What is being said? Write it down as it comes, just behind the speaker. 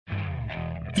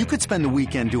You could spend the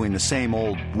weekend doing the same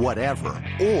old whatever,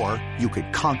 or you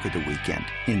could conquer the weekend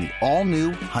in the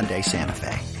all-new Hyundai Santa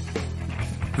Fe.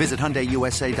 Visit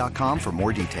HyundaiUSA.com for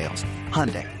more details.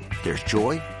 Hyundai, there's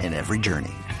joy in every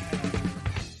journey.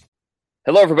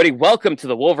 Hello, everybody. Welcome to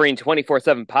the Wolverine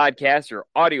 24/7 podcast, your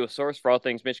audio source for all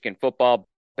things Michigan football,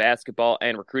 basketball,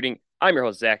 and recruiting. I'm your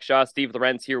host, Zach Shaw. Steve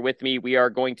Lorenz here with me. We are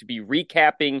going to be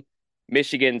recapping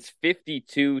Michigan's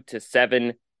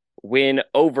 52-7 win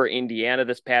over Indiana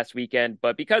this past weekend.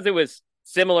 But because it was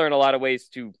similar in a lot of ways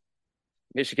to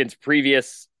Michigan's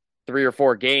previous 3 or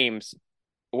 4 games,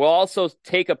 we'll also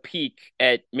take a peek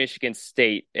at Michigan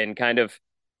State and kind of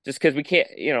just because we can't,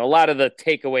 a lot of the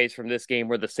takeaways from this game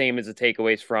were the same as the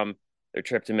takeaways from their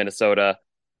trip to Minnesota,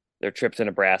 their trip to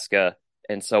Nebraska,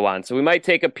 and so on. So we might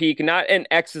take a peek, not in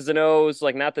X's and O's,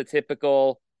 like not the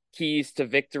typical keys to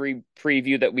victory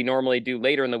preview that we normally do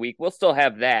later in the week. We'll still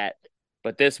have that,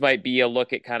 but this might be a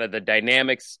look at kind of the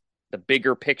dynamics, the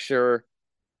bigger picture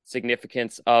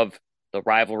significance of the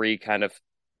rivalry, kind of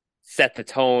set the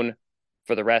tone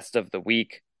for the rest of the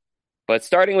week. But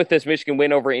starting with this Michigan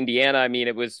win over Indiana, I mean,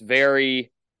 it was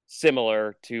very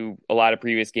similar to a lot of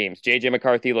previous games. J.J.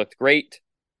 McCarthy looked great.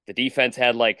 The defense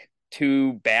had like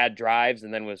 2 bad drives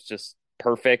and then was just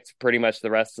perfect pretty much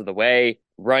the rest of the way.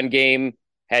 Run game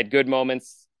had good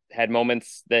moments, had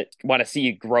moments that want to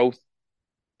see growth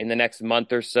in the next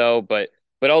month or so. But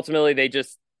ultimately, they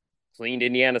just cleaned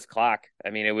Indiana's clock. I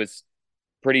mean, it was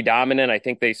pretty dominant. I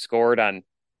think they scored on,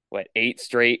 8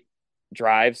 straight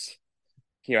drives.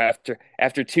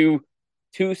 After two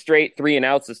straight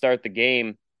 3-and-outs to start the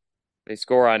game, they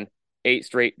score on 8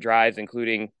 straight drives,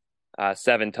 including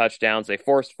 7 touchdowns. They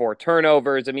forced 4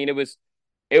 turnovers. I mean,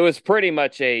 it was pretty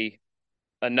much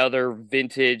another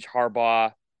vintage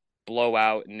Harbaugh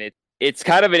blowout, and it's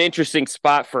kind of an interesting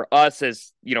spot for us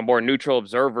as more neutral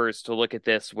observers to look at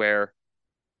this. Where,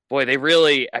 boy, they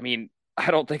really, I mean,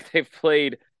 I don't think they've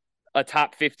played a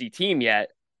top 50 team yet.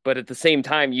 But at the same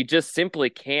time, you just simply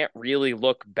can't really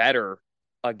look better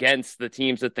against the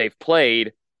teams that they've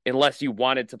played unless you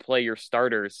wanted to play your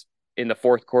starters in the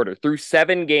fourth quarter. Through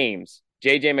 7 games,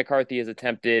 J.J. McCarthy has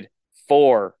attempted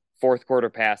 4 fourth-quarter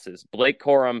passes. Blake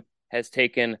Corum has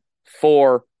taken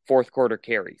 4 fourth-quarter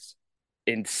carries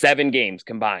in 7 games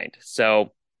combined.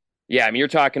 So, yeah, I mean, you're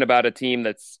talking about a team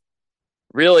that's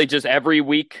really just every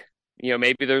week,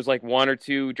 maybe there's like 1 or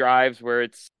 2 drives where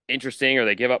it's interesting or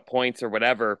they give up points or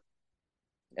whatever,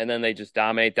 and then they just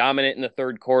dominant in the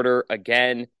third quarter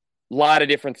again. A lot of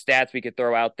different stats we could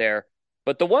throw out there,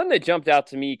 but the one that jumped out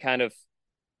to me kind of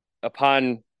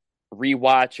upon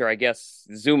rewatch, or I guess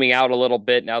zooming out a little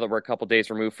bit now that we're a couple days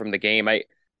removed from the game, I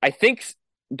think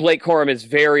Blake Corum is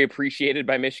very appreciated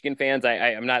by Michigan fans.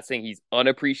 I'm not saying he's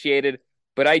unappreciated,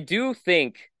 but I do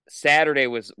think Saturday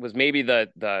was maybe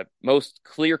the most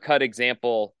clear-cut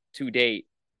example to date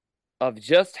of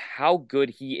just how good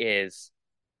he is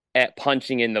at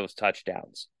punching in those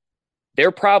touchdowns. There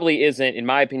probably isn't, in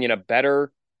my opinion, a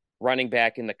better running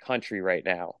back in the country right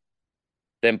now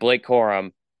than Blake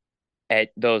Corum at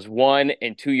those 1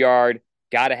 and 2 yard,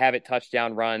 gotta have it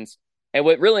touchdown runs. And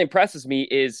what really impresses me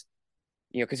is,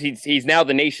 because he's now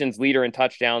the nation's leader in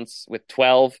touchdowns with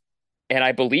 12, and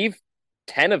I believe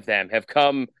 10 of them have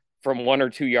come from 1 or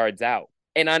 2 yards out.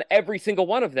 And on every single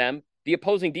one of them, the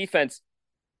opposing defense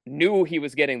knew he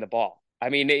was getting the ball. I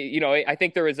mean, I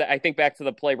think I think back to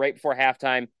the play right before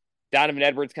halftime, Donovan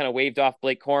Edwards kind of waved off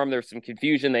Blake Corum. There was some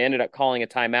confusion. They ended up calling a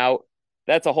timeout.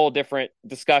 That's a whole different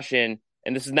discussion.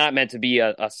 And this is not meant to be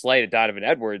a slight at Donovan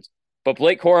Edwards, but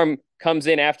Blake Corum comes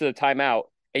in after the timeout,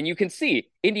 and you can see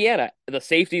Indiana, the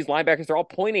safeties, linebackers, they're all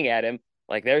pointing at him.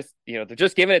 Like they're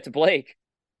just giving it to Blake,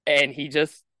 and he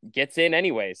just gets in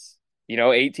anyways.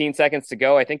 18 seconds to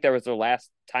go. I think that was their last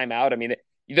timeout. I mean,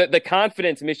 the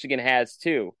confidence Michigan has,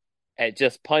 too, at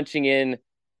just punching in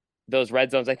those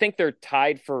red zones. I think they're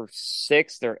tied for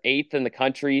 6th or 8th in the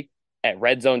country at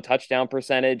red zone touchdown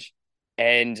percentage.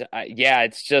 And,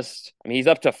 it's just, I mean, he's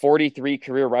up to 43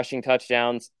 career rushing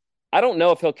touchdowns. I don't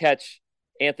know if he'll catch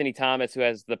Anthony Thomas, who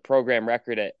has the program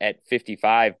record at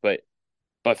 55, but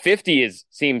 50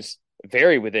 seems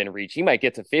very within reach. He might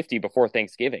get to 50 before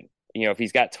Thanksgiving, if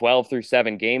he's got 12 through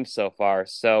 7 games so far.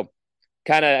 So,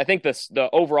 I think the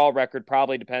overall record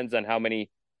probably depends on how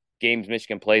many games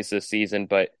Michigan plays this season,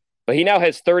 but he now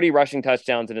has 30 rushing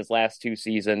touchdowns in his last 2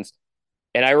 seasons.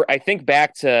 And I think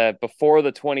back to before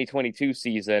the 2022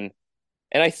 season,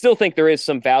 and I still think there is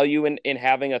some value in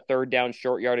having a third down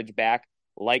short yardage back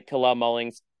like Kalel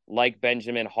Mullings, like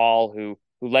Benjamin Hall, who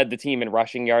led the team in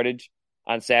rushing yardage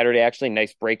on Saturday. Actually,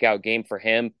 nice breakout game for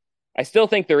him. I still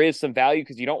think there is some value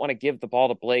because you don't want to give the ball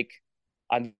to Blake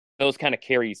on those kind of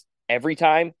carries every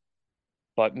time.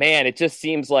 But man, it just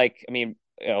seems like,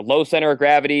 low center of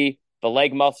gravity, the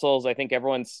leg muscles. I think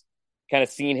everyone's kind of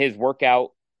seen his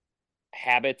workout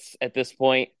habits at this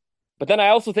point. But then I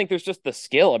also think there's just the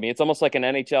skill. I mean, it's almost like an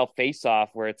NHL face-off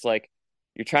where it's like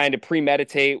you're trying to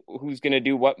premeditate who's going to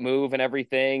do what move and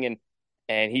everything,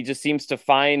 and he just seems to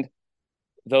find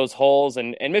those holes.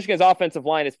 And Michigan's offensive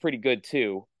line is pretty good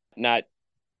too. Not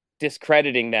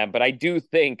discrediting them, but I do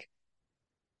think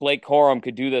Blake Corum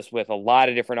could do this with a lot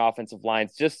of different offensive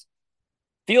lines. Just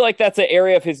feel like that's an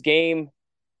area of his game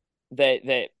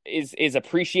that is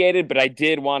appreciated, but I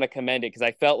did want to commend it because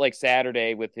I felt like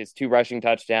Saturday with his 2 rushing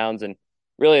touchdowns and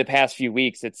really the past few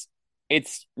weeks,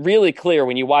 it's really clear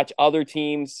when you watch other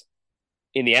teams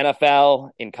in the NFL,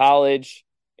 in college,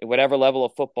 at whatever level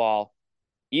of football,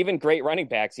 even great running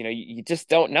backs, you just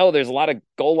don't know. There's a lot of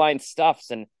goal line stuffs,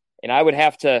 and I would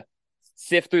have to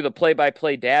sift through the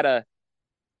play-by-play data,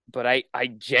 but I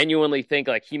genuinely think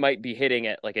like he might be hitting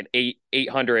at like an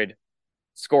 800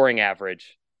 scoring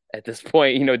average at this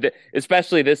point,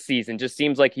 especially this season. Just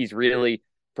seems like he's really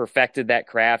perfected that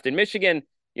craft. In Michigan,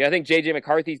 I think JJ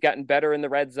McCarthy's gotten better in the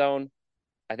red zone.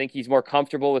 I think he's more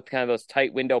comfortable with kind of those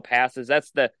tight window passes.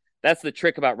 That's the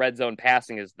trick about red zone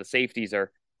passing is the safeties are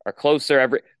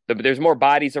closer. There's more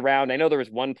bodies around. I know there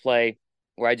was one play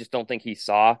where I just don't think he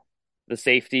saw the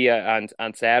safety on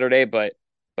Saturday, but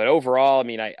overall, I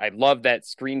mean, I love that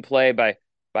screenplay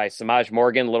by Samaj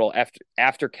Morgan, little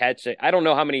after catch. I don't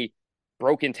know how many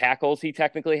broken tackles he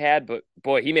technically had, but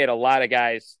boy, he made a lot of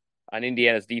guys on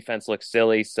Indiana's defense look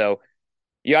silly. So,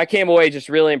 I came away just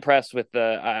really impressed with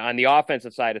on the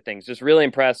offensive side of things, just really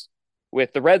impressed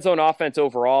with the red zone offense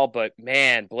overall. But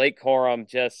man, Blake Corum,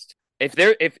 just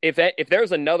if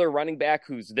there's another running back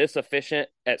who's this efficient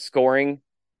at scoring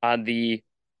on the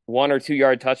 1 or 2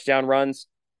 yard touchdown runs,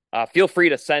 feel free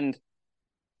to send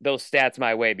those stats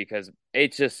my way because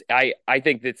it's just I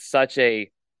think it's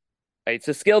it's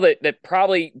a skill that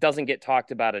probably doesn't get talked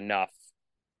about enough.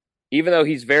 Even though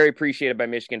he's very appreciated by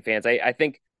Michigan fans, I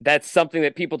think that's something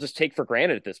that people just take for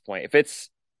granted at this point. If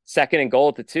it's 2nd and goal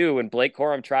at the 2 and Blake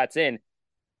Corum trots in,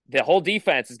 the whole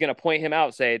defense is going to point him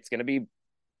out, say it's going to be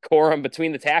Corum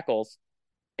between the tackles,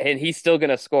 and he's still going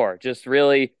to score. Just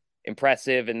really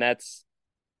impressive, and that's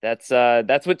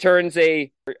what turns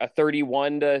a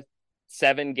 31-7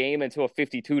 game into a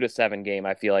 52-7 game.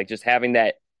 I feel like just having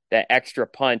that extra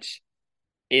punch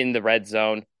in the red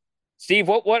zone. Steve,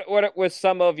 what was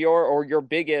some of your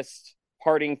biggest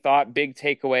parting thought, big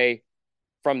takeaway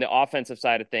from the offensive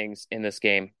side of things in this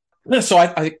game? So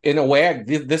I in a way,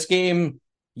 this game,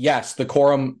 yes, the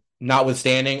Corum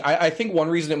notwithstanding, I think one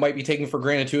reason it might be taken for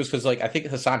granted too is because I think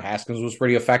Hassan Haskins was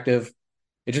pretty effective.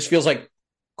 It just feels like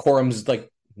Corum's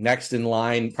next in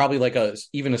line, probably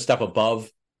even a step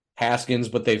above Haskins,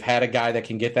 but they've had a guy that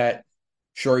can get that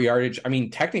short yardage. I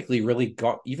mean, technically, really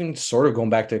even sort of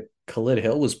going back to Khalid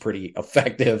Hill was pretty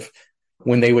effective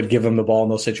when they would give him the ball in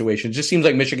those situations. Just seems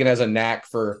like Michigan has a knack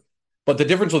for, but the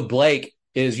difference with Blake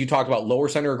is you talked about lower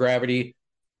center of gravity.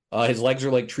 His legs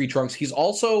are like tree trunks. He's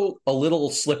also a little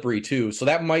slippery too. So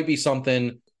that might be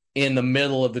something in the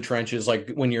middle of the trenches,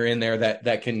 like when you're in there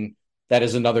that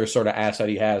is another sort of asset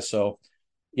he has. So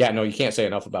yeah, no, you can't say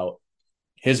enough about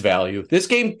his value. This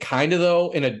game kind of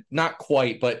though, in a, not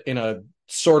quite, but in a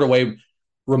sort of way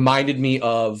reminded me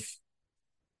of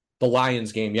the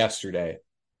Lions game yesterday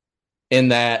in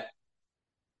that,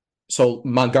 so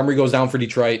Montgomery goes down for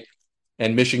Detroit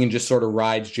and Michigan just sort of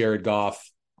rides Jared Goff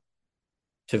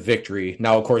to victory.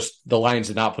 Now, of course, the Lions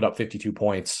did not put up 52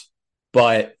 points,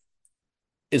 but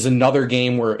is another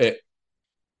game where it,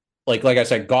 like I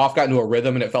said, Goff got into a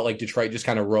rhythm and it felt like Detroit just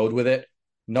kind of rode with it.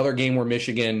 Another game where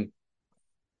Michigan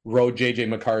rode JJ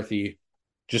McCarthy,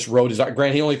 just rode his,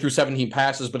 granted, he only threw 17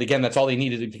 passes, but again, that's all they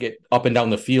needed to get up and down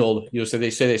the field. So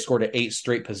they say they scored at 8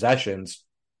 straight possessions.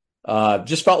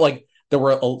 Just felt like there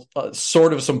were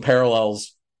sort of some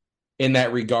parallels in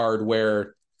that regard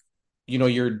where,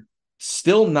 you're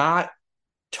still not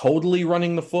totally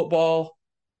running the football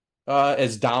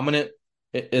as dominant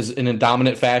as in a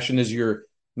dominant fashion as you're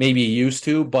maybe used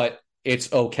to, but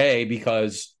it's okay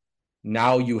because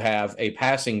now you have a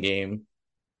passing game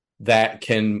that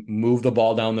can move the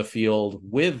ball down the field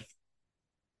with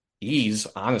ease,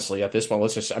 honestly, at this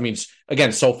point.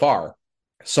 Again, so far,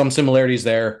 some similarities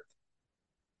there.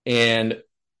 And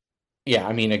yeah,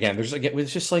 again,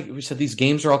 it's just like we said, these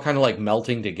games are all kind of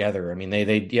melting together.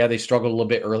 They struggled a little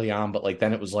bit early on, but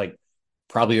then it was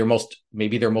probably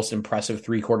their most impressive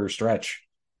 3-quarter stretch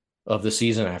of the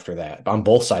season after that on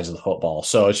both sides of the football.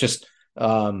 So it's just,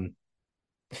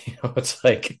 it's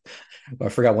I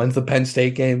forgot when's the Penn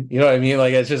State game. You know what I mean?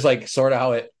 It's just sort of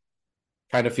how it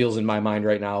kind of feels in my mind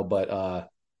right now. But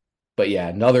yeah,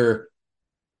 another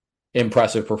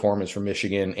impressive performance from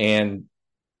Michigan. And,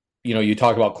 you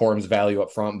talk about Corum's value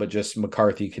up front, but just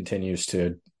McCarthy continues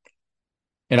to,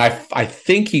 and I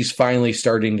think he's finally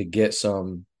starting to get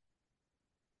some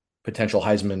potential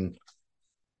Heisman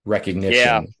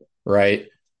recognition, right?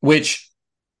 Which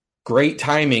great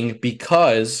timing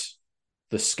because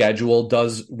the schedule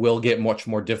will get much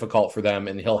more difficult for them,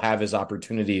 and he'll have his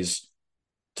opportunities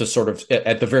to sort of,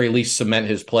 at the very least, cement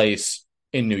his place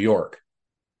in New York.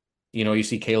 You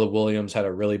see Caleb Williams had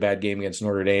a really bad game against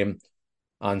Notre Dame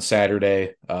on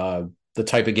Saturday. The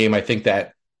type of game I think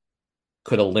that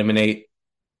could eliminate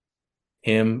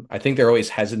him. I think they're always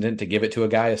hesitant to give it to a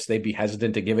guy. They'd be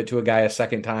hesitant to give it to a guy a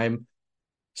second time.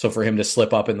 So for him to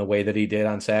slip up in the way that he did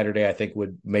on Saturday, I think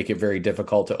would make it very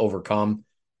difficult to overcome.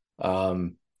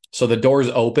 So the door's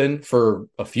open for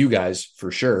a few guys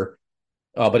for sure.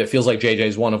 But it feels like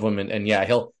JJ's one of them. And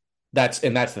yeah, that's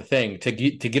the thing to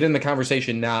get in the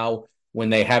conversation now when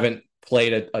they haven't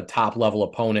played a top level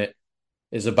opponent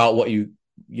is about what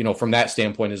from that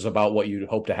standpoint is about what you'd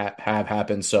hope to have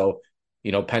happen. So,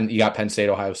 you got Penn State,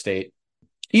 Ohio State,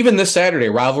 even this Saturday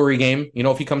rivalry game,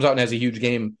 if he comes out and has a huge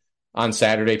game on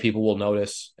Saturday, people will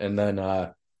notice. And then,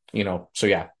 so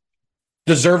yeah,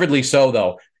 deservedly so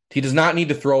though. He does not need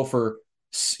to throw for,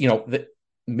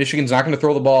 Michigan's not going to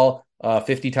throw the ball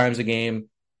 50 times a game.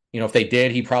 If they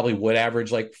did, he probably would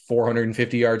average like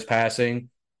 450 yards passing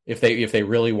if they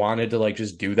really wanted to like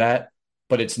just do that.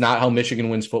 But it's not how Michigan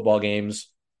wins football games.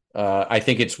 I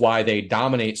think it's why they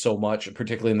dominate so much,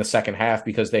 particularly in the second half,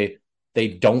 because they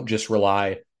don't just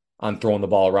rely on throwing the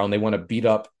ball around. They want to beat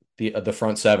up the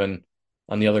front seven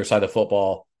on the other side of the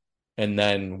football and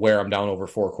then wear them down over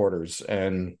 4 quarters.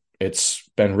 And it's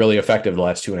been really effective the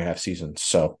last 2.5 seasons.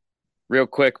 So real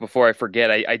quick before I forget,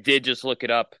 I did just look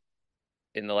it up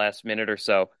in the last minute or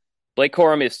so. Blake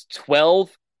Corum is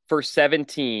 12 for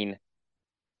 17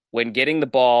 when getting the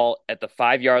ball at the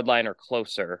 5-yard line or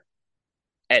closer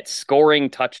at scoring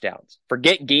touchdowns.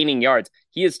 Forget gaining yards.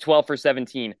 He is 12 for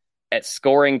 17 at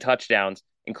scoring touchdowns,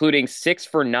 including 6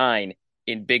 for 9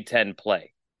 in Big Ten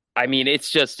play. I mean, it's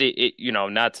just,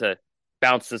 not to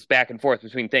bounce this back and forth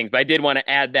between things, but I did want to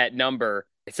add that number.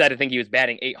 I said I think he was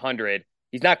batting 800.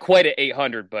 He's not quite at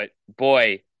 800, but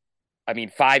boy, I mean,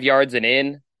 5 yards and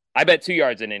in. I bet 2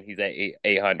 yards and in he's at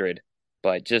 800,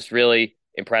 but just really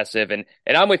impressive. And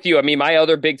I'm with you. I mean, my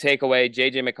other big takeaway,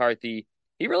 JJ McCarthy,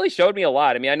 he really showed me a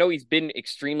lot. I mean, I know he's been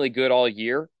extremely good all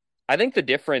year. I think the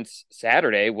difference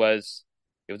Saturday was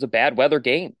it was a bad weather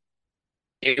game.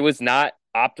 It was not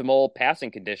optimal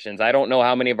passing conditions. I don't know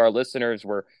how many of our listeners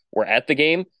were at the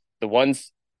game. The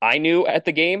ones I knew at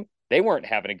the game, they weren't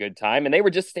having a good time, and they were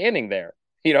just standing there.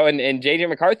 And JJ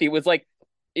McCarthy was like,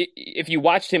 if you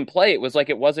watched him play, it was like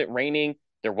it wasn't raining.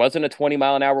 There wasn't a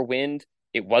 20-mile-an-hour wind.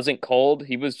 It wasn't cold.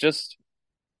 It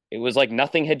was like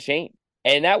nothing had changed.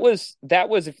 And that was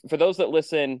for those that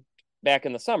listen back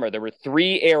in the summer, there were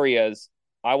 3 areas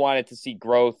I wanted to see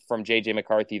growth from JJ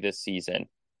McCarthy this season.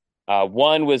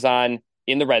 One was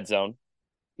in the red zone.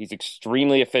 He's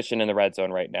extremely efficient in the red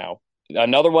zone right now.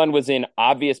 Another one was in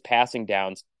obvious passing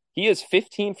downs. He is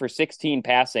 15 for 16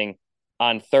 passing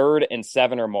on 3rd and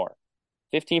 7 or more.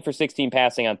 15 for 16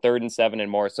 passing on 3rd and 7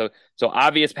 and more. So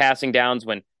obvious passing downs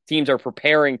when teams are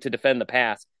preparing to defend the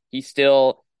pass, he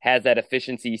still has that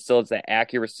efficiency, he still has that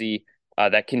accuracy,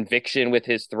 that conviction with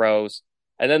his throws.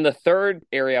 And then the third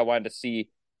area I wanted to see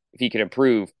if he could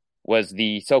improve was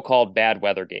the so-called bad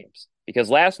weather games. Because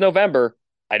last November,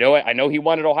 I know he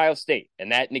won at Ohio State,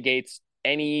 and that negates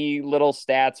any little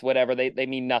stats, whatever. They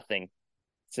mean nothing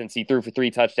since he threw for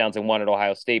 3 touchdowns and won at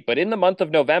Ohio State. But in the month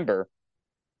of November,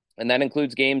 and that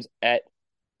includes games at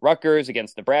Rutgers,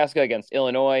 against Nebraska, against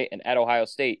Illinois, and at Ohio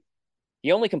State,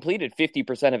 he only completed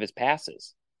 50% of his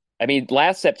passes. I mean,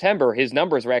 last September, his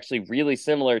numbers were actually really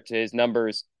similar to his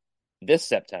numbers this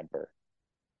September.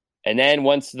 And then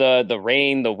once the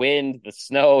rain, the wind, the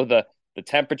snow, the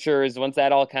temperatures, once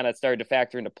that all kind of started to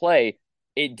factor into play,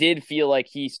 it did feel like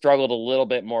he struggled a little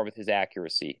bit more with his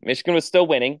accuracy. Michigan was still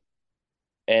winning,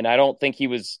 and I don't think he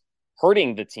was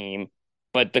hurting the team,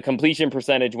 but the completion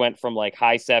percentage went from like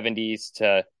high 70s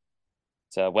to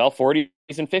 40s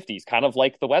and 50s, kind of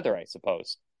like the weather, I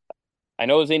suppose. I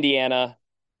know it was Indiana.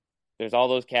 There's all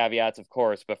those caveats, of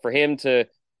course, but for him to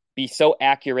be so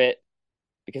accurate,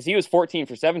 because he was 14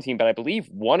 for 17, but I believe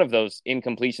one of those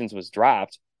incompletions was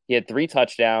dropped. He had 3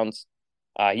 touchdowns.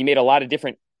 He made a lot of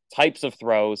different types of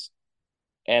throws.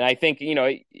 And I think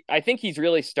he's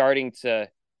really starting to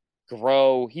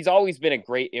grow. He's always been a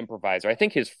great improviser. I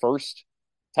think his first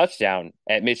touchdown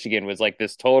at Michigan was like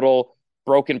this total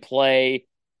broken play,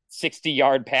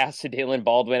 60-yard pass to Dalen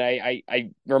Baldwin.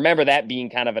 I remember that being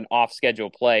kind of an off-schedule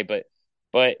play, but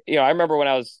I remember when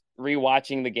I was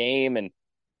rewatching the game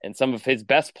and some of his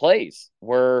best plays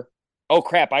were, oh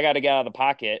crap, I got to get out of the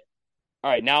pocket.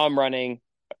 All right, now I'm running.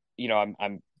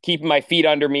 I'm keeping my feet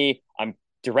under me. I'm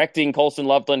directing Colson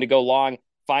Loveland to go long,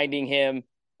 finding him,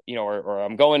 or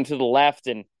I'm going to the left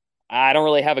and I don't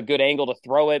really have a good angle to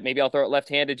throw it. Maybe I'll throw it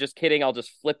left-handed. Just kidding. I'll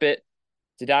just flip it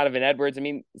to Donovan Edwards. I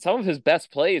mean, some of his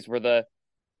best plays were the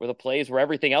plays where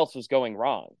everything else was going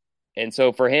wrong. And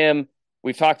so for him,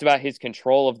 we've talked about his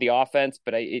control of the offense,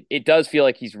 but it does feel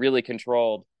like he's really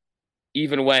controlled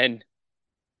even when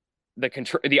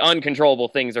the uncontrollable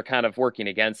things are kind of working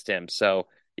against him. So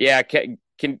yeah, came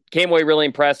away really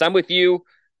impressed. I'm with you.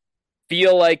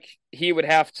 Feel like he would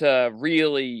have to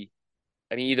really,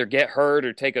 either get hurt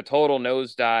or take a total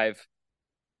nosedive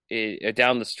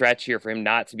down the stretch here for him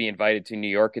not to be invited to New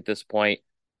York at this point.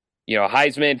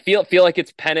 Heisman, feel like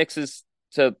it's Penix's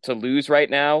to lose right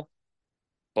now.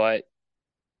 But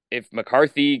if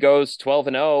McCarthy goes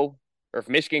 12-0, or if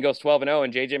Michigan goes 12-0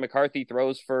 and JJ McCarthy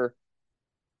throws for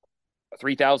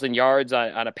 3,000 yards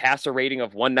on a passer rating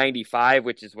of 195,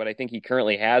 which is what I think he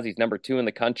currently has, he's number 2 in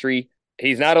the country.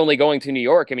 He's not only going to New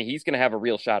York, he's going to have a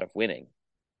real shot of winning.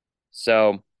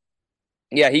 So,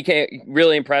 yeah, he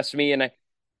really impressed me, and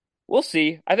we'll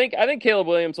see. I think Caleb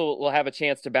Williams will have a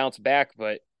chance to bounce back,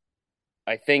 but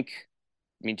I think,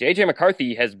 JJ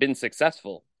McCarthy has been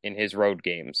successful in his road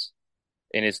games,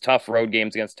 in his tough road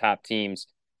games against top teams.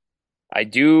 I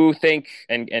do think,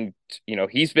 and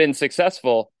he's been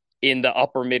successful in the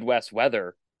upper Midwest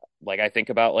weather. Like I think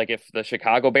about if the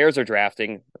Chicago Bears are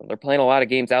drafting, they're playing a lot of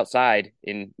games outside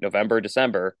in November,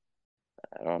 December.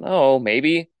 I don't know,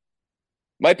 maybe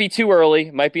might be too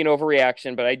early, might be an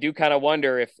overreaction, but I do kind of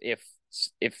wonder if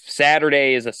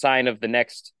Saturday is a sign of the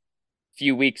next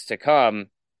few weeks to come.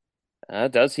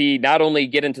 Does he not only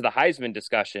get into the Heisman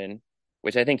discussion,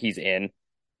 which I think he's in,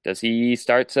 does he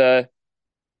start to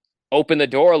open the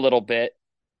door a little bit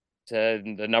to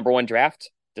the number 1 draft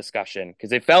discussion?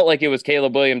 Because it felt like it was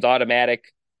Caleb Williams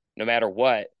automatic no matter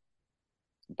what.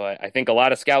 But I think a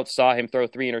lot of scouts saw him throw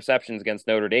 3 interceptions against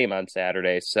Notre Dame on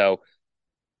Saturday. So,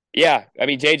 yeah,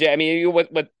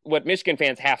 JJ, what Michigan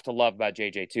fans have to love about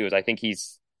JJ too is I think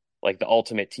he's like the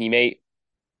ultimate teammate,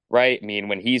 right?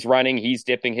 When he's running, he's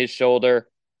dipping his shoulder.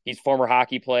 He's a former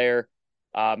hockey player.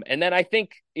 And then I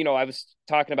think, I was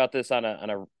talking about this on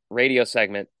a radio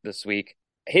segment this week.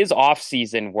 His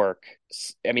off-season work,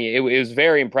 it was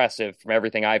very impressive from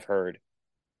everything I've heard.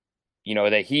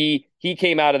 That he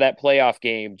came out of that playoff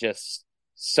game just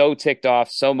so ticked off,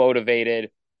 so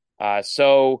motivated,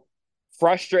 so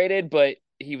frustrated, but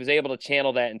he was able to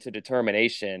channel that into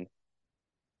determination.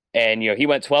 And, he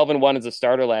went 12-1 as a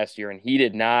starter last year, and he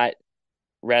did not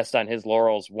rest on his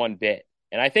laurels one bit.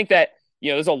 And I think that,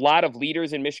 there's a lot of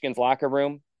leaders in Michigan's locker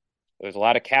room. There's a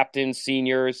lot of captains,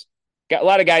 seniors, got a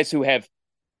lot of guys who have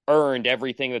earned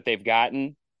everything that they've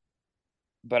gotten.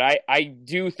 But I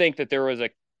do think that there was a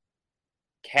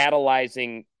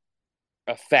catalyzing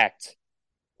effect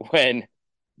when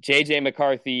JJ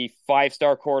McCarthy,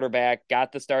 5-star quarterback,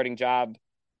 got the starting job,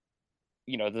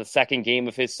 the second game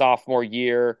of his sophomore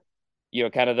year,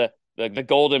 kind of the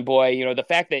golden boy, the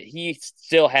fact that he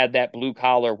still had that blue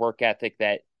collar work ethic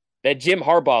that Jim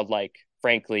Harbaugh,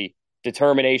 frankly,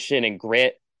 determination and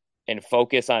grit and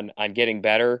focus on getting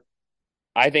better.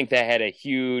 I think that had a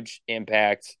huge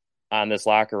impact on this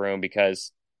locker room,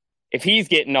 because if he's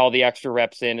getting all the extra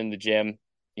reps in the gym,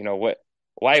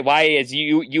 why is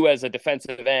you as a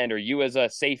defensive end or you as a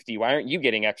safety, why aren't you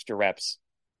getting extra reps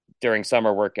during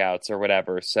summer workouts or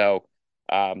whatever? So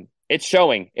it's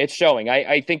showing.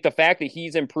 I think the fact that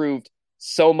he's improved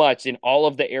so much in all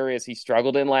of the areas he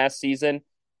struggled in last season,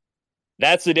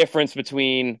 that's the difference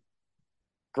between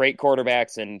great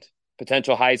quarterbacks and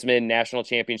potential Heisman, national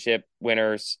championship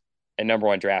winners, and number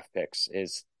 1 draft picks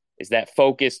is that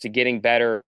focus to getting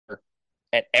better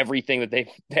at everything that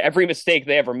every mistake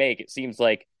they ever make. It seems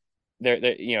like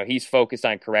he's focused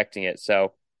on correcting it.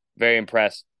 So very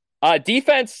impressed.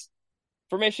 Defense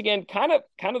for Michigan, kind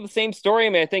of the same story.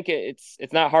 I think it's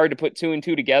not hard to put 2 and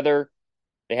 2 together.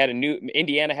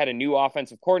 Indiana had a new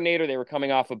offensive coordinator. They were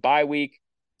coming off a bye week.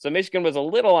 So Michigan was a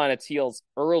little on its heels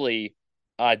early.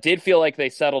 Did feel like they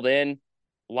settled in.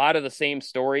 A lot of the same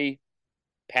story.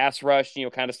 Pass rush,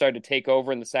 kind of started to take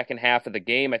over in the second half of the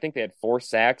game. I think they had 4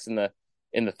 sacks in the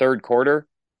third quarter.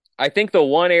 I think the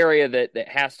one area that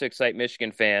has to excite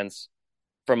Michigan fans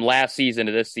from last season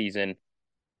to this season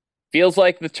feels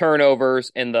like the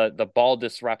turnovers and the ball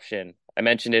disruption. I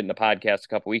mentioned it in the podcast a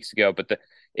couple weeks ago, but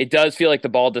it does feel like the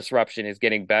ball disruption is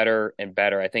getting better and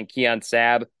better. I think Keon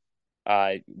Sabb 2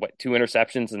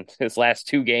 interceptions in his last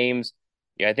 2 games.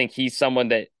 Yeah, I think he's someone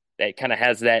that kind of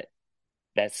has that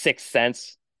sixth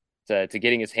sense to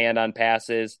getting his hand on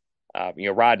passes.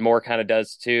 Rod Moore kind of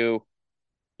does too.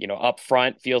 Up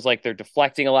front feels like they're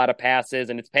deflecting a lot of passes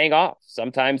and it's paying off.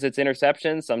 Sometimes it's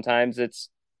interceptions, sometimes it's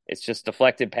just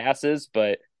deflected passes.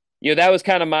 But that was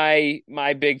kind of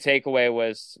my big takeaway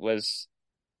was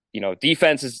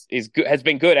defense is good, has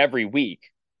been good every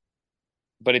week,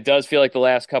 but it does feel like the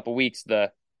last couple weeks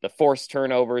the forced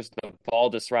turnovers, the ball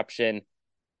disruption,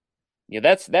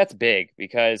 that's big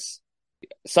because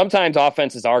sometimes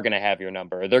offenses are going to have your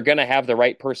number. They're going to have the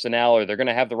right personnel or they're going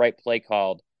to have the right play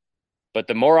called. But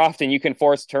the more often you can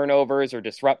force turnovers or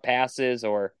disrupt passes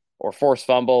or force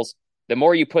fumbles, the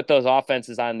more you put those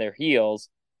offenses on their heels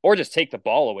or just take the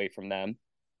ball away from them.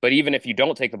 But even if you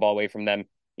don't take the ball away from them,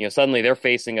 suddenly they're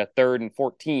facing a 3rd and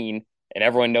 14 and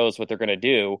everyone knows what they're going to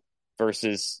do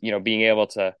versus, being able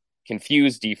to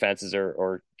confuse defenses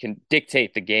or can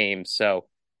dictate the game. So,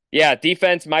 yeah,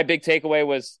 defense, my big takeaway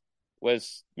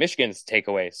was Michigan's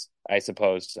takeaways, I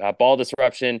suppose. Ball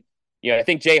disruption. I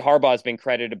think Jay Harbaugh has been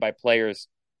credited by players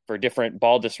for different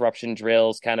ball disruption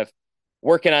drills, kind of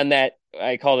working on that.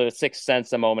 I called it a sixth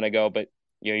sense a moment ago, but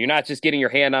you're not just getting your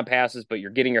hand on passes, but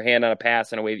you're getting your hand on a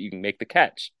pass in a way that you can make the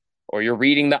catch, or you're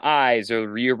reading the eyes,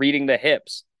 or you're reading the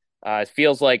hips. It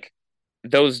feels like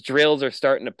those drills are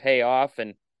starting to pay off,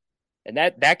 and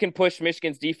that can push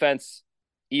Michigan's defense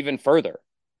even further.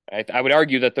 I would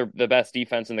argue that they're the best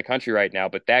defense in the country right now,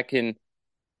 but that can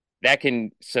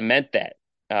cement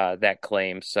that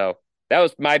claim. So that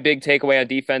was my big takeaway on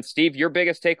defense. Steve, your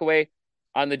biggest takeaway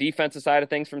on the defensive side of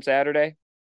things from Saturday?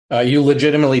 You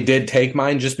legitimately did take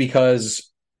mine just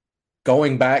because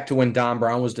going back to when Don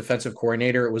Brown was defensive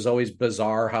coordinator, it was always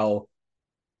bizarre how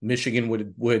Michigan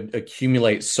would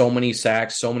accumulate so many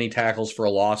sacks, so many tackles for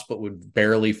a loss, but would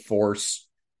barely force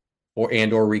or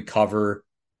recover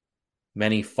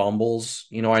many fumbles.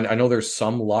 I know there's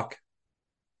some luck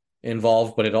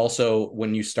involved, but it also,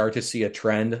 when you start to see a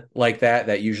trend like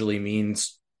that usually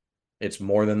means it's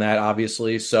more than that,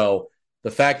 obviously. So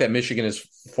the fact that Michigan is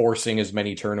forcing as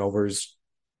many turnovers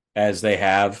as they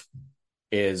have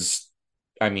is,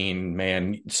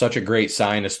 man, such a great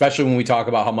sign, especially when we talk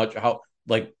about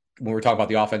when we're talking about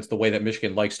the offense, the way that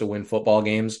Michigan likes to win football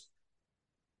games.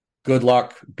 Good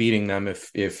luck beating them.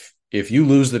 If you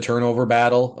lose the turnover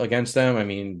battle against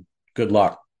them, good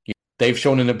luck. They've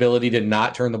shown an ability to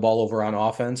not turn the ball over on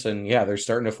offense. And yeah, they're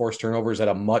starting to force turnovers at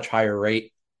a much higher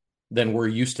rate than we're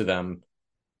used to them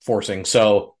forcing.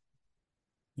 So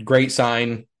great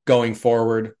sign going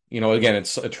forward. Again,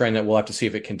 it's a trend that we'll have to see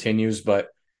if it continues, but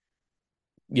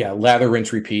yeah, lather,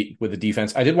 rinse, repeat with the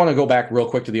defense. I did want to go back real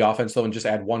quick to the offense though, and just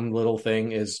add one little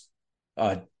thing is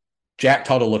Jack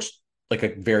Tuttle looks like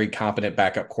a very competent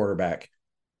backup quarterback.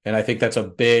 And I think that's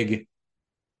a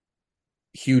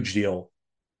huge deal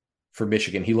for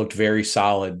Michigan. He looked very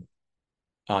solid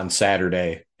on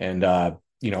Saturday. And,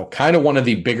 kind of one of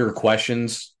the bigger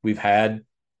questions we've had.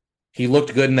 He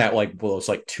looked good in that, it was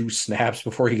 2 snaps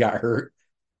before he got hurt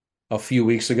a few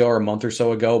weeks ago or a month or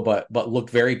so ago, but looked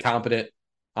very competent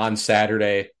on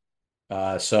Saturday.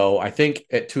 So I think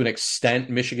to an extent,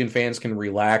 Michigan fans can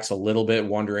relax a little bit,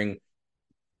 wondering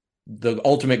the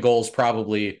ultimate goals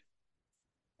probably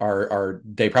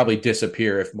they probably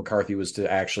disappear if McCarthy was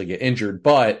to actually get injured,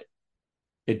 but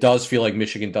it does feel like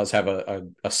Michigan does have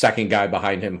a second guy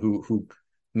behind him who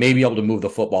may be able to move the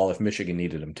football if Michigan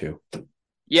needed him to.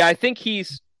 Yeah, I think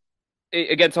he's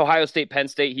against Ohio State, Penn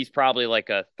State. He's probably like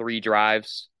a 3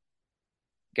 drives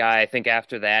guy. I think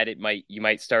after that, you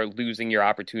might start losing your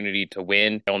opportunity to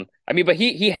win. But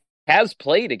he has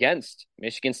played against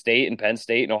Michigan State and Penn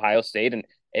State and Ohio State, and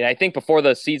I think before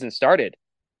the season started,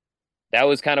 that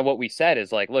was kind of what we said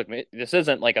is like, look, this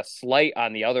isn't like a slight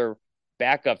on the other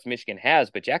backups Michigan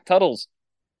has, but Jack Tuttle's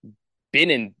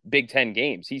been in Big Ten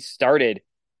games. He started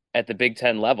at the Big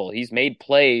Ten level. He's made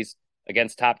plays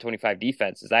against top 25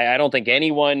 defenses. I don't think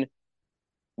anyone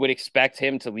would expect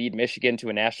him to lead Michigan to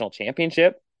a national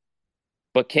championship,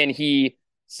 but can he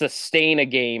sustain a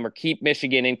game or keep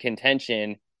Michigan in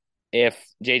contention if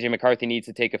JJ McCarthy needs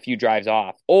to take a few drives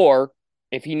off, or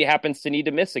if he happens to need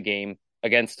to miss a game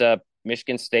against a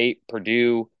Michigan State,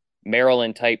 Purdue,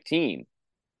 Maryland type team?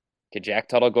 Could Jack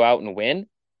Tuttle go out and win?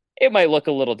 It might look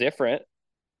a little different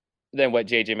than what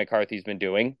JJ McCarthy's been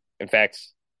doing. In fact,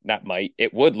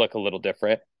 it would look a little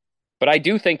different, but I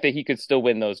do think that he could still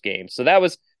win those games. So that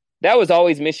was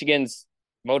always Michigan's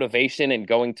motivation in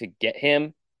going to get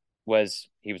him, was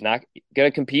he was not going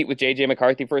to compete with JJ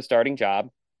McCarthy for a starting job.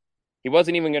 He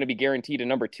wasn't even going to be guaranteed a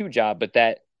number 2 job, but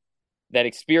that that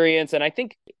experience. And I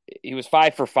think he was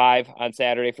 5 for 5 on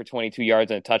Saturday for 22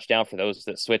 yards and a touchdown for those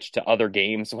that switched to other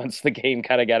games once the game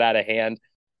kind of got out of hand.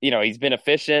 He's been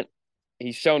efficient.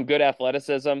 He's shown good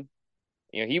athleticism.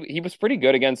 He was pretty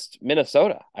good against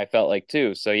Minnesota, I felt like,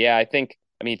 too. So, yeah,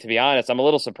 to be honest, I'm a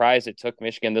little surprised it took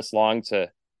Michigan this long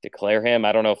to declare him.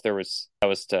 I don't know if that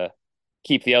was to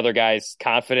keep the other guys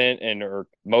confident or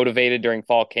motivated during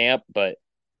fall camp, but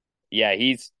yeah,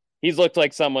 he's looked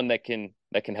like someone that can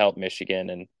help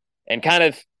Michigan and kind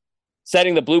of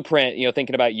setting the blueprint,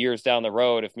 thinking about years down the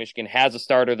road. If Michigan has a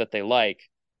starter that they like,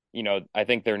 I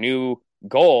think their new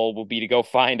goal will be to go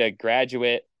find a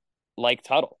graduate like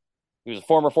Tuttle. He was a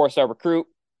former 4-star recruit,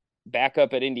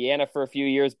 backup at Indiana for a few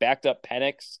years, backed up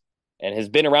Penix, and has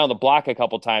been around the block a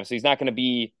couple times. So he's not going to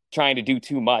be trying to do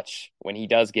too much when he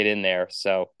does get in there.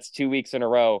 So it's 2 weeks in a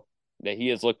row that he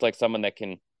has looked like someone that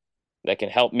can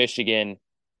help Michigan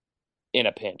in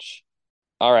a pinch.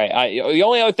 All right. The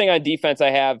only other thing on defense I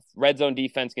have, red zone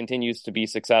defense continues to be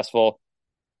successful.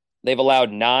 They've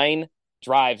allowed 9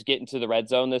 drives get into the red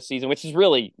zone this season, which is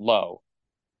really low,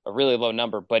 a really low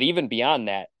number. But even beyond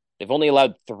that, they've only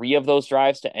allowed 3 of those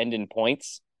drives to end in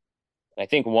points. And I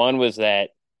think one was that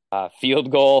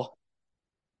field goal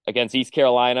against East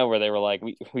Carolina where they were like,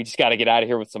 we just got to get out of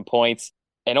here with some points,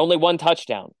 and only 1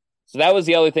 touchdown. So that was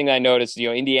the other thing I noticed.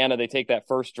 Indiana, they take that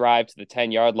first drive to the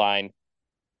 10-yard line.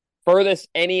 Furthest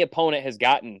any opponent has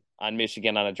gotten on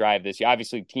Michigan on a drive this year.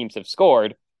 Obviously, teams have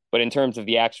scored, but in terms of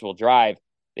the actual drive,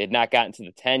 they had not gotten to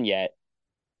the 10 yet.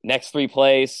 Next 3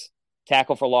 plays,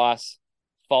 tackle for loss,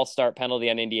 false start penalty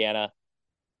on Indiana,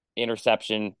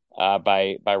 interception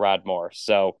by Rod Moore.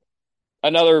 So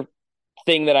another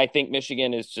thing that I think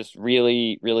Michigan is just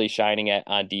really, really shining at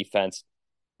on defense.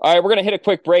 All right, we're going to hit a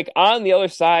quick break. On the other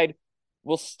side,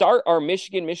 we'll start our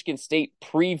Michigan State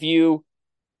preview.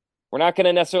 We're not going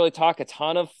to necessarily talk a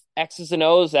ton of X's and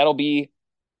O's. That'll be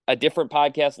a different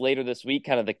podcast later this week,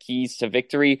 kind of the keys to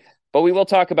victory. But we will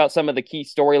talk about some of the key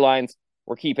storylines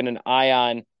we're keeping an eye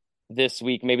on this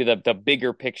week, maybe the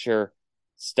bigger picture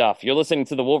stuff. You're listening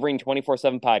to the Wolverine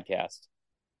 24/7 podcast.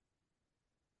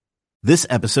 This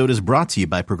episode is brought to you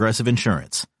by Progressive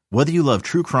Insurance. Whether you love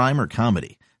true crime or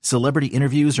comedy, celebrity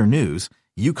interviews or news,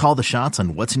 you call the shots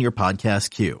on what's in your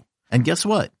podcast queue. And guess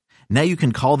what? Now you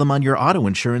can call them on your auto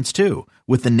insurance too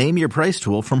with the Name Your Price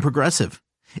tool from Progressive.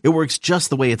 It works just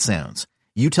the way it sounds.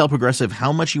 You tell Progressive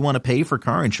how much you want to pay for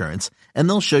car insurance, and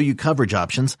they'll show you coverage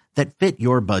options that fit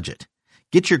your budget.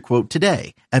 Get your quote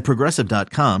today at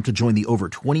Progressive.com to join the over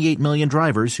 28 million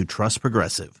drivers who trust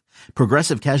Progressive.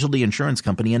 Progressive Casualty Insurance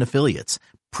Company and Affiliates.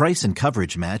 Price and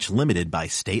coverage match limited by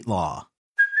state law.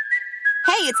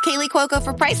 Hey, it's Kaylee Cuoco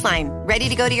for Priceline. Ready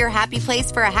to go to your happy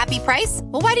place for a happy price?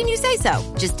 Well, why didn't you say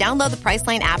so? Just download the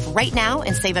Priceline app right now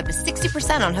and save up to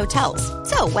 60% on hotels.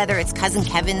 So whether it's Cousin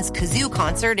Kevin's Kazoo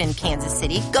Concert in Kansas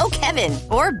City, go Kevin,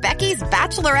 or Becky's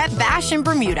Bachelorette Bash in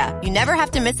Bermuda, you never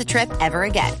have to miss a trip ever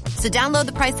again. So download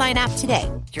the Priceline app today.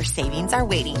 Your savings are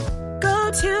waiting.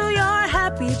 Go to your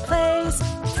happy place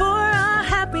for a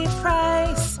happy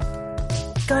price.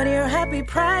 Go to your happy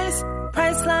price,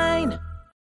 Priceline.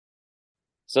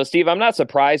 So, Steve, I'm not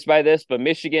surprised by this, but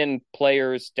Michigan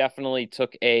players definitely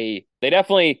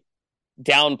definitely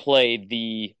downplayed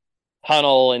the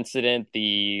tunnel incident,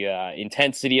 the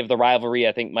intensity of the rivalry.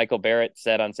 I think Michael Barrett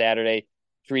said on Saturday,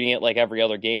 treating it like every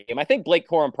other game. I think Blake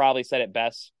Corum probably said it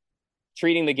best,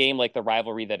 treating the game like the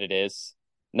rivalry that it is.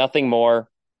 Nothing more,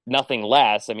 nothing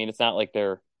less. I mean, it's not like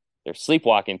they're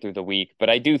sleepwalking through the week, but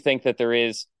I do think that there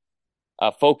is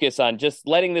a focus on just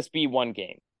letting this be one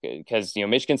game because,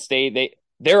 Michigan State,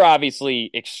 they're obviously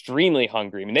extremely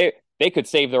hungry. I mean, they could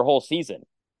save their whole season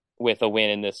with a win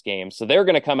in this game. So they're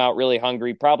going to come out really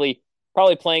hungry, probably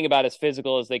playing about as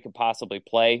physical as they could possibly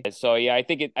play. So yeah, I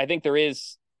think there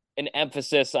is an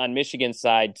emphasis on Michigan's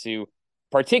side to,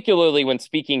 particularly when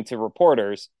speaking to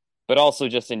reporters, but also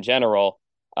just in general,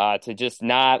 to just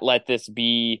not let this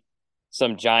be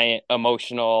some giant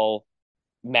emotional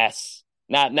mess.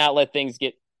 Not let things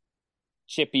get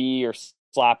chippy or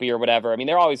sloppy or whatever. I mean,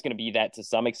 they're always going to be that to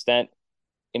some extent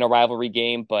in a rivalry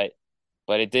game, but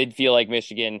it did feel like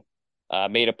Michigan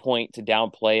made a point to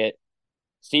downplay it.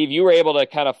 Steve, you were able to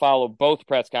kind of follow both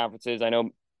press conferences. I know,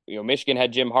 Michigan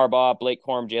had Jim Harbaugh, Blake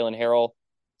Corum, Jalen Harrell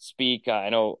speak. I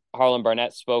know Harlan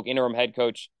Barnett spoke, interim head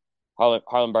coach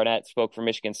Harlan Barnett spoke for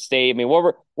Michigan State. I mean,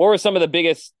 what were some of the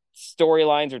biggest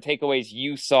storylines or takeaways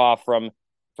you saw from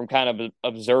kind of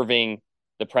observing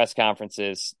the press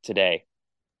conferences today?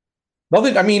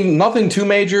 Nothing too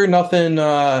major, nothing,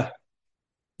 no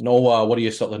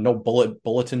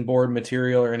bulletin board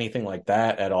material or anything like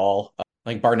that at all. I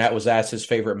think Barnett was asked his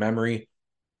favorite memory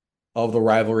of the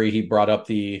rivalry. He brought up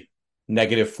the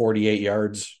negative 48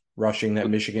 yards rushing that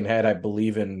Michigan had, I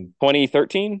believe, in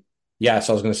 2013. Yes,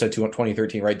 I was going to say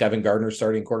 2013, right? Devin Gardner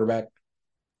starting quarterback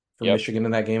for Michigan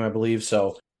in that game, I believe.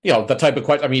 So, the type of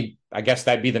question, I mean, I guess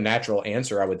that'd be the natural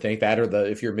answer, I would think. That, or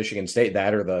if you're Michigan State,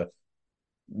 that or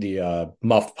the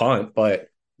muffed punt. But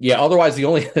yeah, otherwise the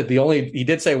only he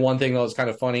did say one thing that was kind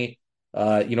of funny.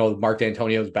 Mark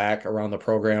D'Antonio's back around the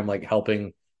program, like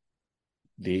helping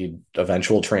the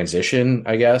eventual transition,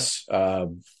 I guess.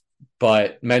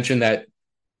 But mentioned that,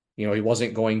 he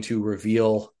wasn't going to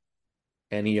reveal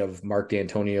any of Mark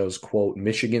D'Antonio's quote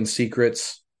Michigan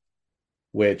secrets,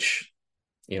 which,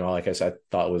 like I said, I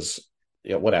thought was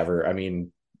whatever. I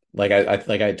mean, like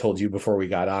I told you before we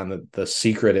got on, the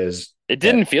secret is it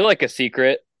didn't feel like a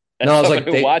secret. No, I was like,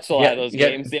 who watched a lot of those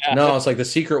games. Yeah. No, it's like the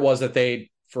secret was that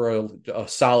they, for a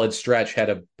solid stretch, had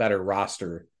a better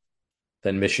roster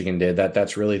than Michigan did.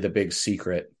 That's really the big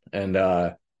secret. And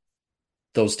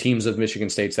those teams of Michigan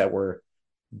States that were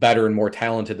better and more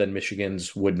talented than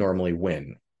Michigan's would normally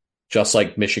win, just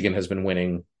like Michigan has been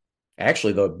winning.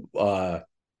 Actually, what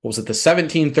was it, the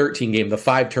 17-13 game, the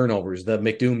 5 turnovers, the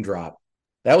McDoom drop,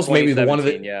 that was maybe one of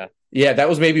the that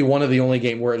was maybe one of the only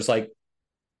game where it was like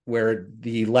where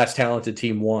the less talented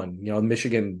team won.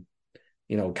 Michigan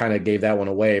kind of gave that one